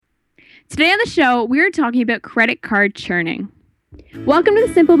Today on the show, we are talking about credit card churning. Welcome to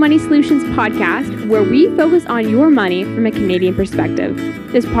the Simple Money Solutions podcast, where we focus on your money from a Canadian perspective.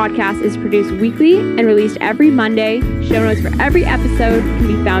 This podcast is produced weekly and released every Monday. Show notes for every episode can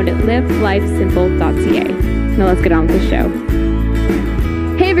be found at livelifesimple.ca. Now let's get on with the show.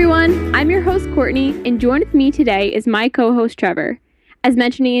 Hey everyone, I'm your host Courtney, and joined with me today is my co-host Trevor. As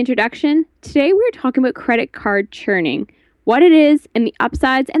mentioned in the introduction, today we're talking about credit card churning, what it is, and the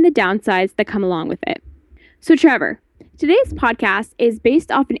upsides and the downsides that come along with it. So Trevor, today's podcast is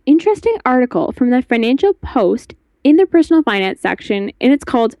based off an interesting article from the Financial Post in their personal finance section, and it's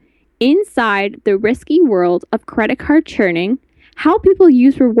called Inside the Risky World of Credit Card Churning, How People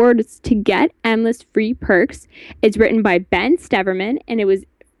Use Rewards to Get Endless Free Perks. It's written by Ben Steverman, and it was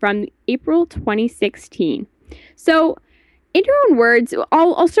from April 2016. So in your own words,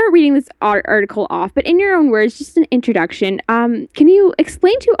 I'll start reading this article off, but in your own words, just an introduction, can you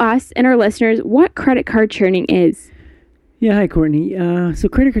explain to us and our listeners what credit card churning is? Yeah, hi, Courtney. So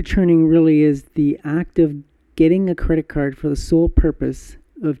credit card churning really is the act of getting a credit card for the sole purpose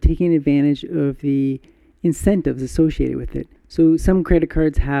of taking advantage of the incentives associated with it. So some credit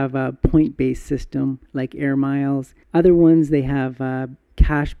cards have a point-based system like Air Miles. Other ones, they have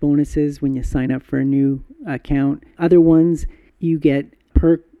cash bonuses when you sign up for a new account. Other ones, you get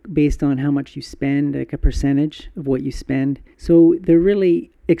perk based on how much you spend, like a percentage of what you spend. So they're really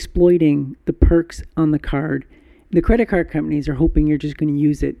exploiting the perks on the card. The credit card companies are hoping you're just going to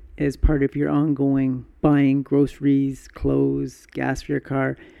use it as part of your ongoing buying groceries, clothes, gas for your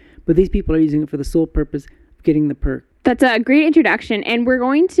car. But these people are using it for the sole purpose of getting the perk. That's a great introduction, and now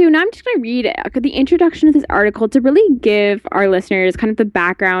I'm just going to read the introduction of this article to really give our listeners kind of the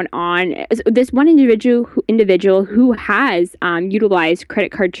background on this one individual who has utilized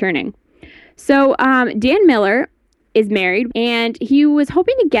credit card churning. So Dan Miller is married, and he was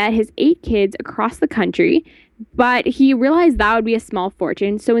hoping to get his 8 kids across the country, but he realized that would be a small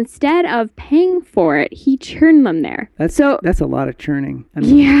fortune. So instead of paying for it, he churned them there. That's a lot of churning. I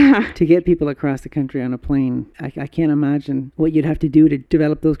mean, yeah. To get people across the country on a plane, I can't imagine what you'd have to do to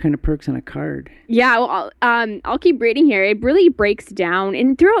develop those kind of perks on a card. Yeah, well, I'll keep reading here. It really breaks down.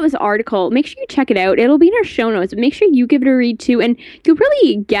 And throughout this article, make sure you check it out. It'll be in our show notes. But make sure you give it a read too. And you'll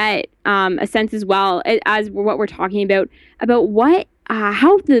really get a sense as well as what we're talking about what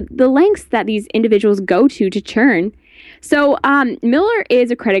how the lengths that these individuals go to churn. So Miller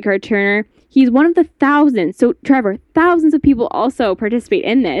is a credit card churner. He's one of the thousands. So Trevor, thousands of people also participate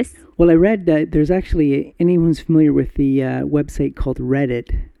in this. Well, I read that there's actually, anyone's familiar with the website called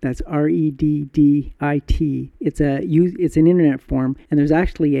Reddit. That's Reddit. It's an internet forum, and there's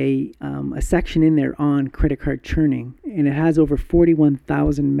actually a section in there on credit card churning, and it has over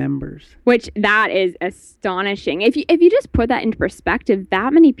 41,000 members. Which that is astonishing. If you just put that into perspective,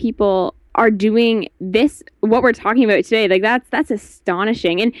 that many people are doing this, what we're talking about today. Like that's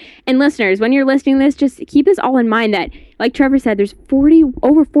astonishing. And listeners, when you're listening to this, just keep this all in mind that, like Trevor said, there's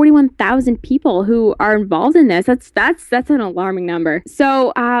over 41,000 people who are involved in this. That's an alarming number.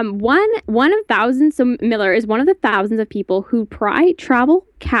 So one of thousands. So Miller is one of the thousands of people who pry travel,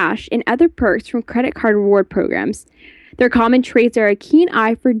 cash, and other perks from credit card reward programs. Their common traits are a keen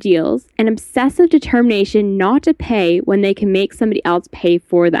eye for deals and obsessive determination not to pay when they can make somebody else pay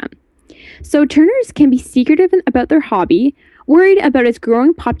for them. So turners can be secretive about their hobby, worried about its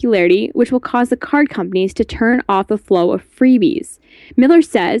growing popularity, which will cause the card companies to turn off the flow of freebies. Miller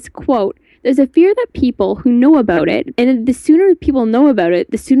says, quote, "There's a fear that people who know about it, and the sooner people know about it,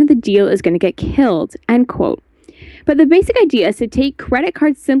 the sooner the deal is going to get killed," end quote. But the basic idea is to take credit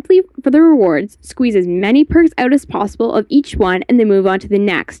cards simply for the rewards, squeeze as many perks out as possible of each one, and then move on to the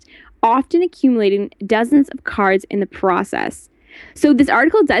next, often accumulating dozens of cards in the process. So this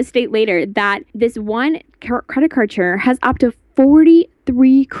article does state later that this one credit card churner has up to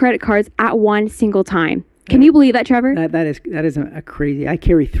 43 credit cards at one single time. Can you believe that, Trevor? That is a crazy. I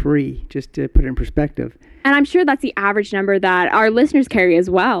carry 3, just to put it in perspective. And I'm sure that's the average number that our listeners carry as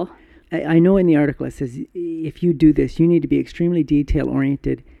well. I know in the article it says if you do this, you need to be extremely detail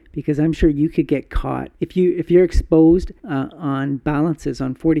oriented, because I'm sure you could get caught if you're exposed on balances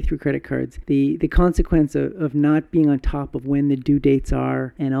on 43 credit cards. The consequence of not being on top of when the due dates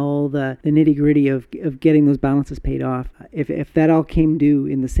are and all the nitty gritty of getting those balances paid off. If that all came due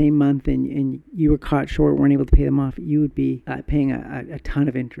in the same month and you were caught short, weren't able to pay them off, you would be paying a ton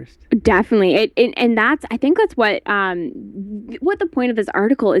of interest. Definitely, and I think that's what the point of this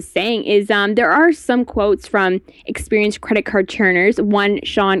article is saying is there are some quotes from experienced credit card churners. One,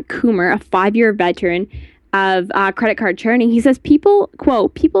 Sean Coomer, a 5-year veteran of credit card churning, he says people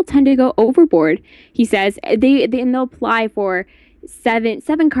tend to go overboard. He says they'll apply for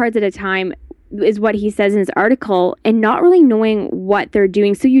seven cards at a time is what he says in his article, and not really knowing what they're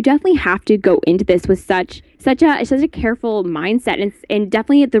doing. So you definitely have to go into this with such a careful mindset, and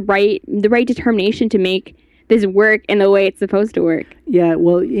definitely the right determination to make this work in the way it's supposed to work. Yeah,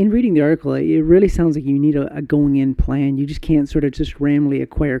 well, in reading the article, it really sounds like you need a going-in plan. You just can't sort of just randomly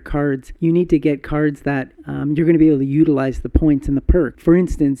acquire cards. You need to get cards that you're going to be able to utilize the points and the perk. For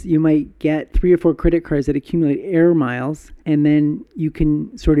instance, you might get 3 or 4 credit cards that accumulate air miles, and then you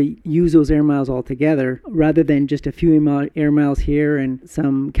can sort of use those air miles all together rather than just a few air miles here and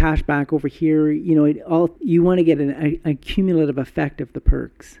some cash back over here. You know, you want to get a cumulative effect of the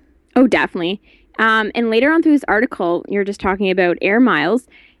perks. Oh, definitely. And later on through this article, you're just talking about air miles.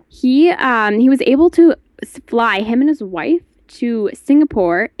 He was able to fly him and his wife to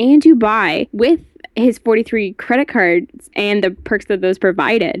Singapore and Dubai with his 43 credit cards and the perks that those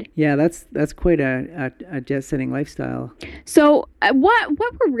provided. Yeah, that's quite a jet-setting lifestyle. So what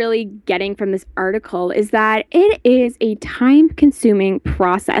we're really getting from this article is that it is a time-consuming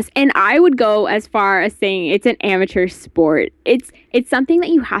process, and I would go as far as saying it's an amateur sport. It's something that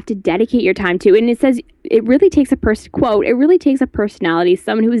you have to dedicate your time to, and it says it really takes quote, it really takes a personality,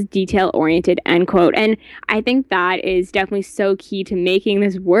 someone who is detail-oriented, end quote. And I think that is definitely so key to making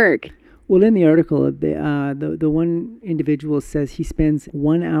this work. Well, in the article, the one individual says he spends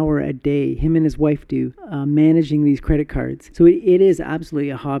 1 hour a day, him and his wife do, managing these credit cards. So it is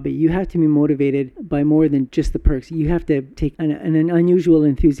absolutely a hobby. You have to be motivated by more than just the perks. You have to take an unusual,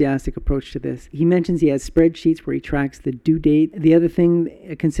 enthusiastic approach to this. He mentions he has spreadsheets where he tracks the due date. The other thing,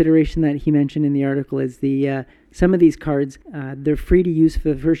 a consideration that he mentioned in the article is some of these cards, they're free to use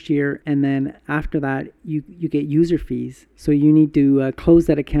for the first year, and then after that, you get user fees. So you need to close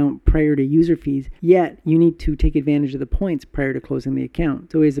that account prior to user fees, yet you need to take advantage of the points prior to closing the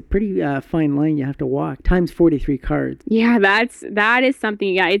account. So it's a pretty fine line you have to walk, times 43 cards. Yeah, that is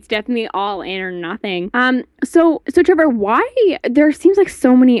something, yeah, it's definitely all in or nothing. So Trevor, why, there seems like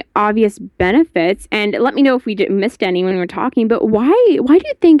so many obvious benefits, and let me know if we missed any when we were talking, but why do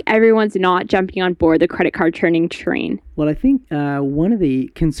you think everyone's not jumping on board the credit card churning train? Well, I think one of the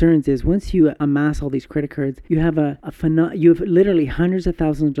concerns is once you amass all these credit cards, you have you have literally hundreds of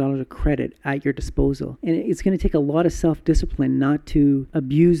thousands of dollars of credit at your disposal, and it's going to take a lot of self-discipline not to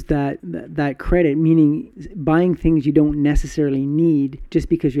abuse that credit. Meaning, buying things you don't necessarily need just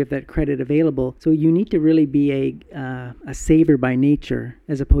because you have that credit available. So you need to really be a saver by nature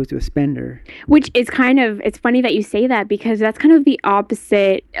as opposed to a spender. Which is it's funny that you say that, because that's kind of the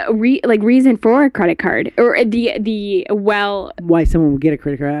opposite reason for a credit card, or why someone would get a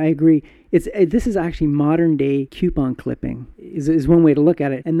credit card. I agree. This is actually modern day coupon clipping is one way to look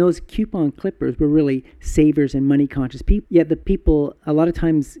at it. And those coupon clippers were really savers and money conscious people. Yet the people a lot of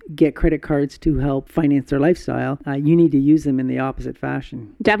times get credit cards to help finance their lifestyle. You need to use them in the opposite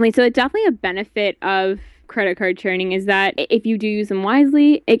fashion. Definitely. So it's definitely a benefit of credit card churning is that if you do use them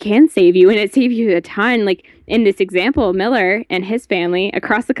wisely, it can save you, and it saves you a ton. Like in this example, Miller and his family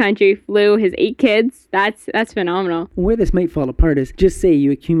across the country flew his 8 kids. That's phenomenal. Where this might fall apart is, just say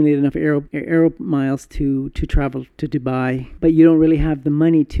you accumulate enough aero miles to travel to Dubai, but you don't really have the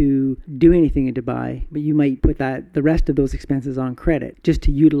money to do anything in Dubai, but you might put the rest of those expenses on credit just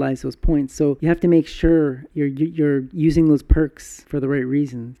to utilize those points. So you have to make sure you're using those perks for the right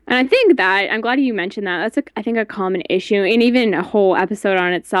reasons. And I think that, I'm glad you mentioned that. That's I think a common issue, and even a whole episode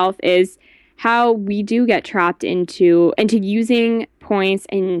on itself, is how we do get trapped into using points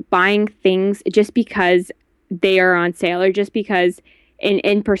and buying things just because they are on sale, or just because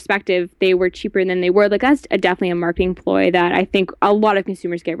in perspective they were cheaper than they were. Like, that's definitely a marketing ploy that I think a lot of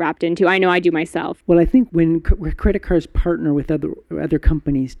consumers get wrapped into. I know I do myself. Well, I think when credit cards partner with other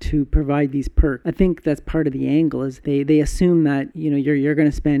companies to provide these perks, I think that's part of the angle, is they assume that you're going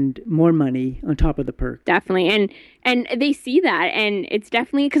to spend more money on top of the perk. Definitely. And they see that, and it's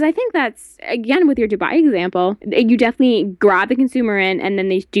definitely, because I think that's, again, with your Dubai example, you definitely grab the consumer in, and then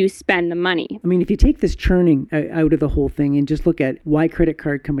they do spend the money. I mean, if you take this churning out of the whole thing and just look at why credit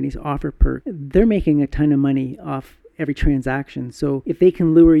card companies offer perks, they're making a ton of money off every transaction. So if they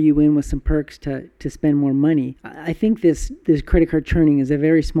can lure you in with some perks to spend more money, I think this credit card churning is a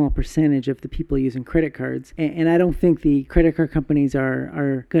very small percentage of the people using credit cards. And I don't think the credit card companies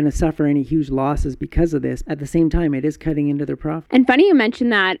are going to suffer any huge losses because of this. At the same time, it is cutting into their profit. And funny you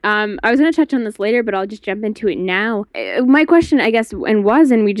mentioned that. I was going to touch on this later, but I'll just jump into it now. My question, I guess,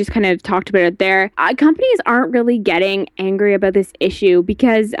 and we just kind of talked about it there. Companies aren't really getting angry about this issue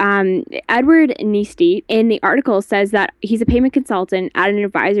because Edward Niesti in the article says that he's a payment consultant at an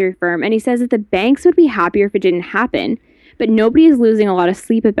advisory firm, and he says that the banks would be happier if it didn't happen, but nobody is losing a lot of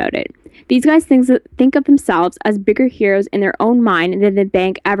sleep about it. These guys think of themselves as bigger heroes in their own mind than the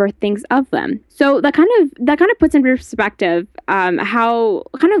bank ever thinks of them. So that kind of puts into perspective how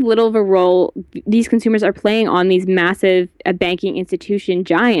kind of little of a role these consumers are playing on these massive banking institution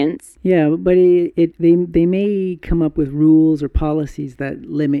giants. Yeah, but they may come up with rules or policies that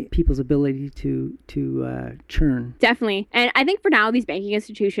limit people's ability to churn. Definitely. And I think for now, these banking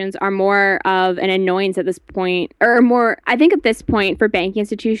institutions are more of an annoyance at this point, I think at this point for banking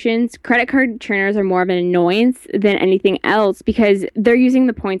institutions, credit card churners are more of an annoyance than anything else because they're using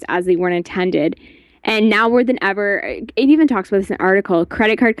the points as they weren't intended. And now more than ever, it even talks about this in an article,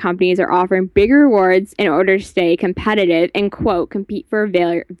 credit card companies are offering bigger rewards in order to stay competitive and, quote, compete for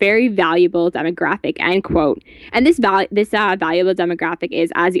a very valuable demographic, end quote. And this valuable demographic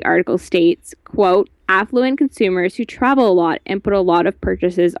is, as the article states, quote, affluent consumers who travel a lot and put a lot of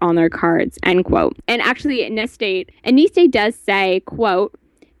purchases on their cards, end quote. And actually, NISTATE does say, quote,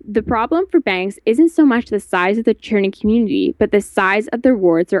 the problem for banks isn't so much the size of the churning community, but the size of the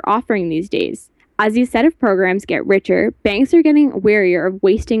rewards they're offering these days. As these set of programs get richer, banks are getting warier of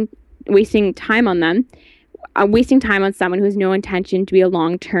wasting time on them, wasting time on someone who has no intention to be a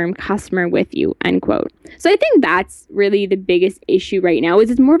long-term customer with you, end quote. So I think that's really the biggest issue right now, is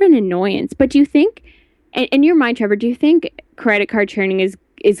it's more of an annoyance. But do you think, in your mind, Trevor, do you think credit card churning is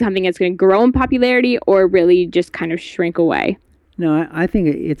something that's going to grow in popularity or really just kind of shrink away? No, I think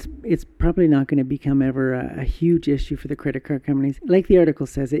it's probably not going to become ever a huge issue for the credit card companies. Like the article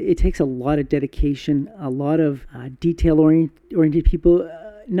says, it takes a lot of dedication, a lot of detail-oriented people.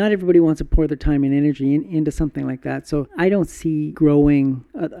 Not everybody wants to pour their time and energy into something like that. So I don't see growing,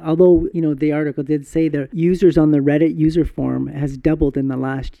 although, the article did say the users on the Reddit user forum has doubled in the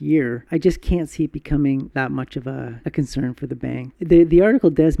last year. I just can't see it becoming that much of a concern for the bank. The article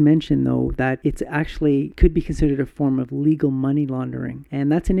does mention, though, that it's actually could be considered a form of legal money laundering.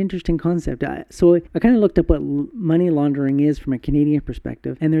 And that's an interesting concept. So I kind of looked up what money laundering is from a Canadian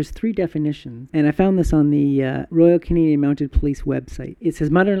perspective. And there's 3 definitions. And I found this on the Royal Canadian Mounted Police website. It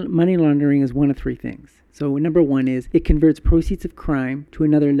says money laundering is one of 3 things. So number 1 is it converts proceeds of crime to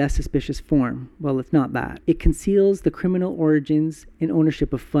another less suspicious form. Well, it's not that. It conceals the criminal origins and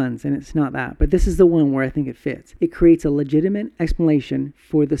ownership of funds, and it's not that. But this is the one where I think it fits. It creates a legitimate explanation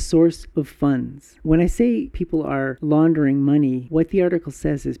for the source of funds. When I say people are laundering money, what the article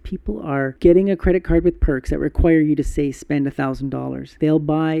says is people are getting a credit card with perks that require you to, say, spend $1,000. They'll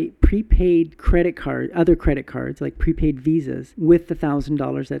buy prepaid other credit cards, like prepaid visas, with the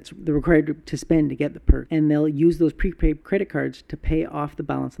 $1,000 they're required to spend to get the perk. And they'll use those prepaid credit cards to pay off the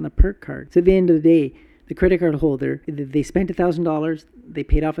balance on the perk card. So at the end of the day, the credit card holder, they spent $1,000, they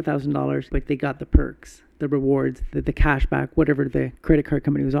paid off $1,000, but they got the perks, the rewards, the cash back, whatever the credit card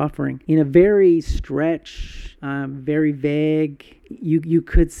company was offering. In a very very vague, you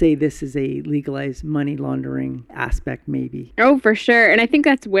could say this is a legalized money laundering aspect, maybe. Oh, for sure. And I think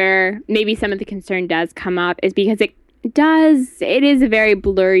that's where maybe some of the concern does come up, is because it is a very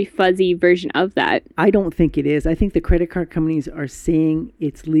blurry, fuzzy version of that. I don't think it is. I think the credit card companies are saying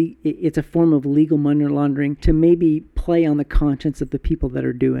it's a form of legal money laundering to maybe play on the conscience of the people that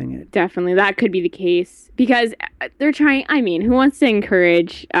are doing it. Definitely, that could be the case, because they're trying, who wants to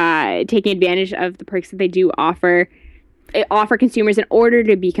encourage taking advantage of the perks that they do offer consumers in order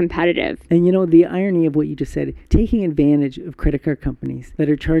to be competitive? And the irony of what you just said, taking advantage of credit card companies that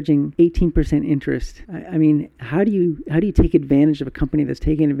are charging 18% interest. How do you take advantage of a company that's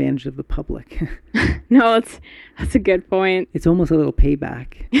taking advantage of the public? No, that's a good point. It's almost a little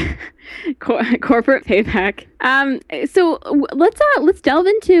payback. Corporate payback. So let's delve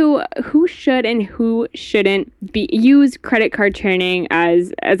into who should and who shouldn't use credit card churning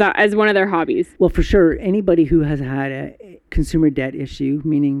as one of their hobbies. Well, for sure, anybody who has had a consumer debt issue,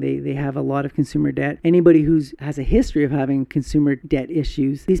 meaning they have a lot of consumer debt. Anybody who has a history of having consumer debt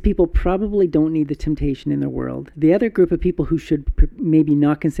issues, these people probably don't need the temptation in their world. The other group of people who should maybe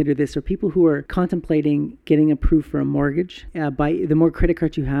not consider this are people who are contemplating getting approved for a mortgage. By the more credit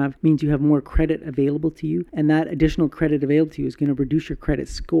cards you have means you have more credit available to you, and that additional credit available to you is going to reduce your credit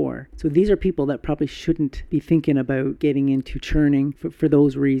score. So these are people that probably shouldn't be thinking about getting into churning for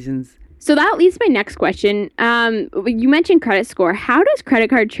those reasons. So that leads to my next question. You mentioned credit score. How does credit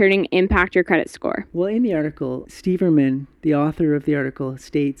card churning impact your credit score? Well, in the article, Steverman the author of the article,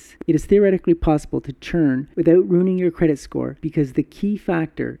 states, "It is theoretically possible to churn without ruining your credit score because the key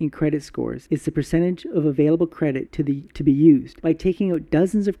factor in credit scores is the percentage of available credit to be used. By taking out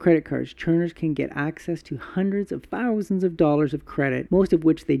dozens of credit cards, churners can get access to hundreds of thousands of dollars of credit, most of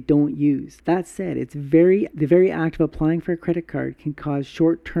which they don't use. That said, the very act of applying for a credit card can cause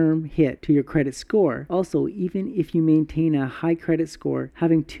short-term hit to your credit score. Also, even if you maintain a high credit score,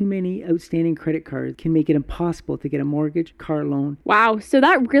 having too many outstanding credit cards can make it impossible to get a mortgage, car loan." Wow. So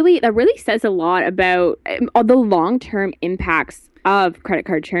that really says a lot about the long-term impacts of credit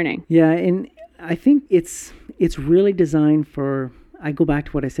card churning. Yeah, and I think it's really designed for, I go back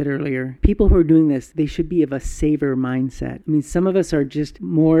to what I said earlier. People who are doing this, they should be of a saver mindset. I mean, some of us are just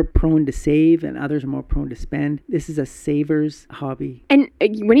more prone to save and others are more prone to spend. This is a saver's hobby. And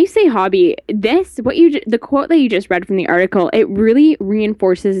when you say hobby, the quote that you just read from the article, it really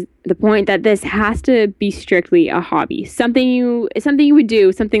reinforces the point that this has to be strictly a hobby. Something you would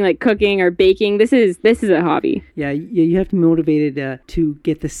do, something like cooking or baking. This is a hobby. Yeah, you have to be motivated to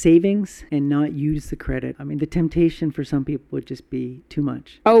get the savings and not use the credit. I mean, the temptation for some people would just be too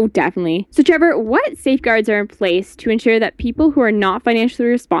much. Oh, definitely. So Trevor, what safeguards are in place to ensure that people who are not financially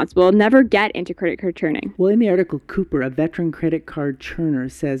responsible never get into credit card churning? Well, in the article, Cooper, a veteran credit card churner,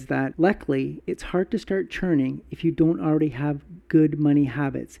 says that luckily it's hard to start churning if you don't already have good money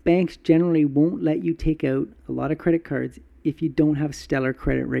habits. Banks generally won't let you take out a lot of credit cards if you don't have stellar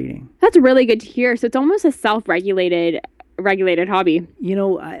credit rating. That's really good to hear. So it's almost a self-regulated hobby. You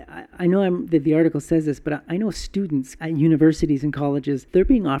know, I know the article says this, but I know students at universities and colleges, they're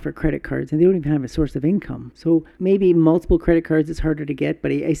being offered credit cards and they don't even have a source of income. So maybe multiple credit cards is harder to get,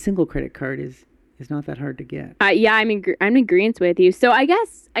 but a single credit card is not that hard to get. Yeah, I'm in agreement with you. So I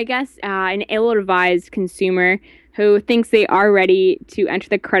guess an ill-advised consumer who thinks they are ready to enter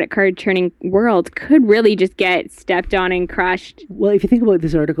the credit card churning world could really just get stepped on and crushed. Well, if you think about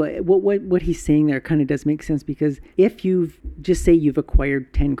this article, what he's saying there kind of does make sense, because if you've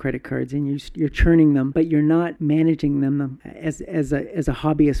acquired 10 credit cards and you're churning them, but you're not managing them as a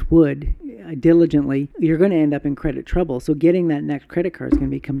hobbyist would diligently, you're going to end up in credit trouble. So getting that next credit card is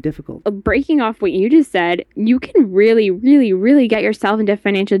going to become difficult. Breaking off what you just said, you can really, really, really get yourself into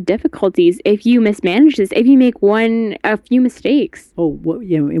financial difficulties if you mismanage this, if you make a few mistakes. Oh, well,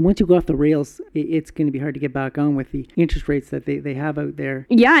 yeah, and once you go off the rails, it's going to be hard to get back on with the interest rates that they have out there.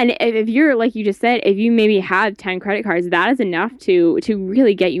 Yeah, and if you're, like you just said, if you maybe have 10 credit cards, that is enough to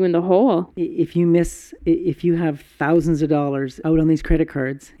really get you in the hole. If you have thousands of dollars out on these credit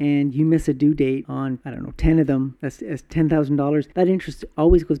cards and you miss a due date on, 10 of them, that's $10,000, that interest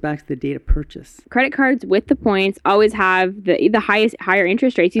always goes back to the date of purchase. Credit cards with the points always have the higher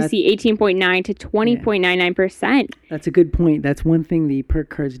interest rates. You see 18.9 to 20.99%. That's a good point. That's one thing the perk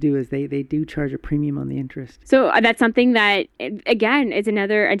cards do, is they do charge a premium on the interest. So that's something that, again, it's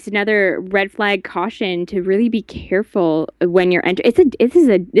another red flag caution to really be careful when you're entering.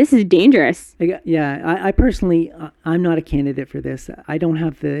 This is dangerous. Yeah, I personally, I'm not a candidate for this. I don't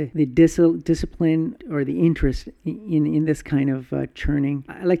have the discipline or the interest in this kind of churning.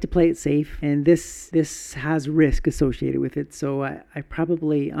 I like to play it safe, and this has risk associated with it. So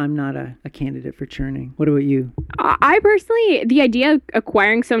I'm not a candidate for churning. What about you? I personally, the idea of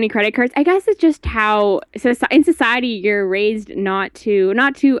acquiring so many credit cards, I guess it's just how in society you're raised not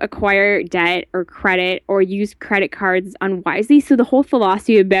to acquire debt or credit or use credit cards unwisely. So the whole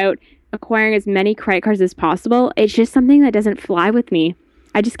philosophy about acquiring as many credit cards as possible, it's just something that doesn't fly with me.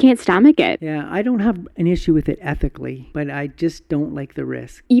 I just can't stomach it. Yeah, I don't have an issue with it ethically, but I just don't like the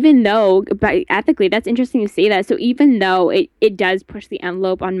risk. Even though, but ethically, that's interesting you say that. So even though it does push the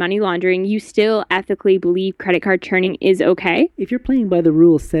envelope on money laundering, you still ethically believe credit card churning is okay? If you're playing by the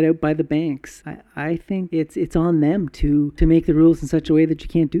rules set out by the banks, I think it's on them to make the rules in such a way that you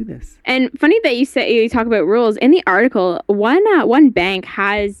can't do this. And funny that you talk about rules. In the article, one bank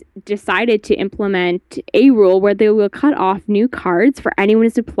has decided to implement a rule where they will cut off new cards for anyone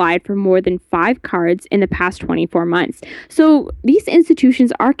who's applied for more than 5 cards in the past 24 months. So these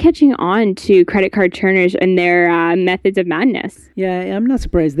institutions are catching on to credit card churners and their methods of madness. Yeah, I'm not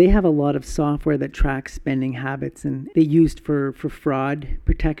surprised. They have a lot of software that tracks spending habits, and they used for fraud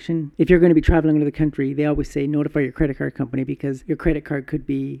protection. If you're going to be traveling to the country, they always say notify your credit card company because your credit card could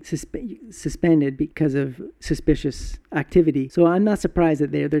be suspended because of suspicious activity. So I'm not surprised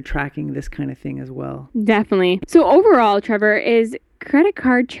that they're tracking this kind of thing as well. Definitely. So overall, Trevor, is credit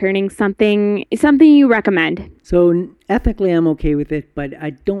card churning something you recommend? So ethically, I'm okay with it, but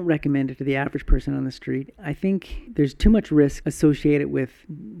I don't recommend it to the average person on the street. I think there's too much risk associated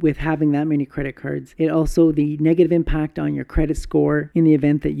with having that many credit cards. It also, the negative impact on your credit score in the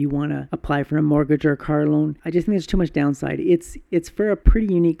event that you want to apply for a mortgage or a car loan. I just think there's too much downside. It's for a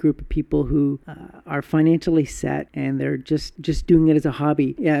pretty unique group of people who are financially set and they're just doing it as a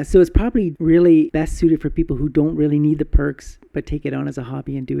hobby. Yeah, so it's probably really best suited for people who don't really need the perks, but take it on as a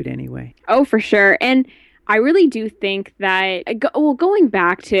hobby and do it anyway. Oh, for sure. And I really do think that, going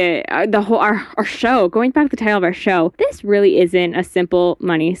back to our show, going back to the title of our show, this really isn't a simple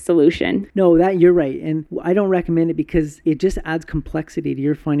money solution. No, that you're right. And I don't recommend it because it just adds complexity to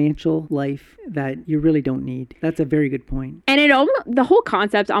your financial life that you really don't need. That's a very good point. And the whole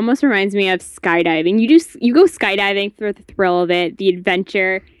concept almost reminds me of skydiving. You go skydiving for the thrill of it, the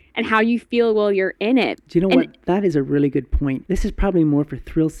adventure, and how you feel while you're in it. Do you know what? That is a really good point. This is probably more for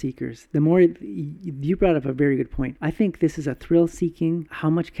thrill seekers. You brought up a very good point. I think this is a thrill seeking, how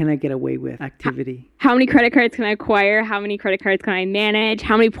much can I get away with activity. How many credit cards can I acquire? How many credit cards can I manage?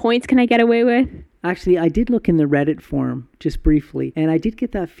 How many points can I get away with? Actually, I did look in the Reddit forum just briefly, and I did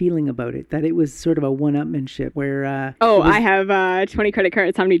get that feeling about it, that it was sort of a one-upmanship where... I have 20 credit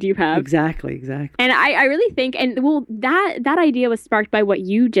cards. How many do you have? Exactly. And I really think, that idea was sparked by what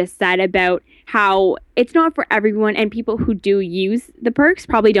you just said about how it's not for everyone, and people who do use the perks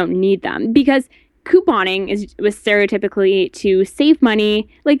probably don't need them, because couponing was stereotypically to save money,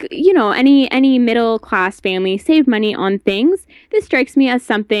 like, any middle class family save money on things. This strikes me as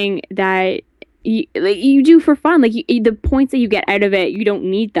something that you do for fun. Like, the points that you get out of it, you don't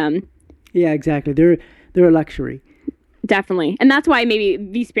need them. Yeah, exactly. They're a luxury. Definitely. And that's why maybe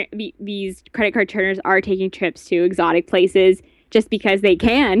these credit card turners are taking trips to exotic places just because they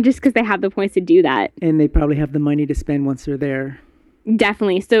can, just because they have the points to do that. And they probably have the money to spend once they're there.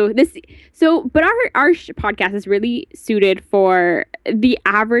 Definitely. But our podcast is really suited for the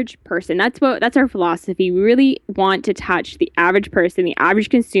average person. That's our philosophy. We really want to touch the average person, the average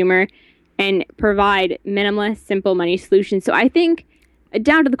consumer, and provide minimalist, simple money solutions. So I think,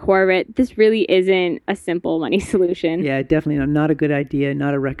 down to the core of it, this really isn't a simple money solution. Yeah, definitely not a good idea,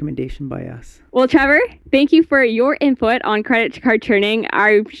 not a recommendation by us. Well, Trevor, thank you for your input on credit card churning.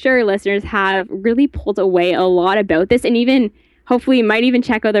 I'm sure listeners have really pulled away a lot about this, and even hopefully might even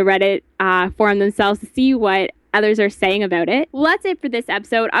check out the Reddit forum themselves to see what others are saying about it. Well, that's it for this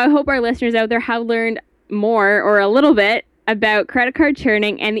episode. I hope our listeners out there have learned more, or a little bit, about credit card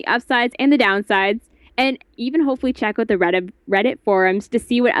churning and the upsides and the downsides, and even hopefully check out the Reddit forums to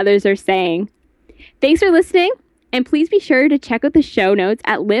see what others are saying. Thanks for listening, and please be sure to check out the show notes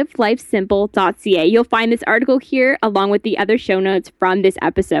at livelifesimple.ca. You'll find this article here along with the other show notes from this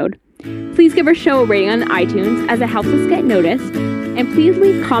episode. Please give our show a rating on iTunes, as it helps us get noticed, and please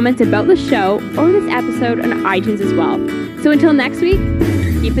leave comments about the show or this episode on iTunes as well. So until next week,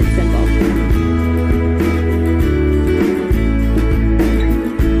 keep it simple.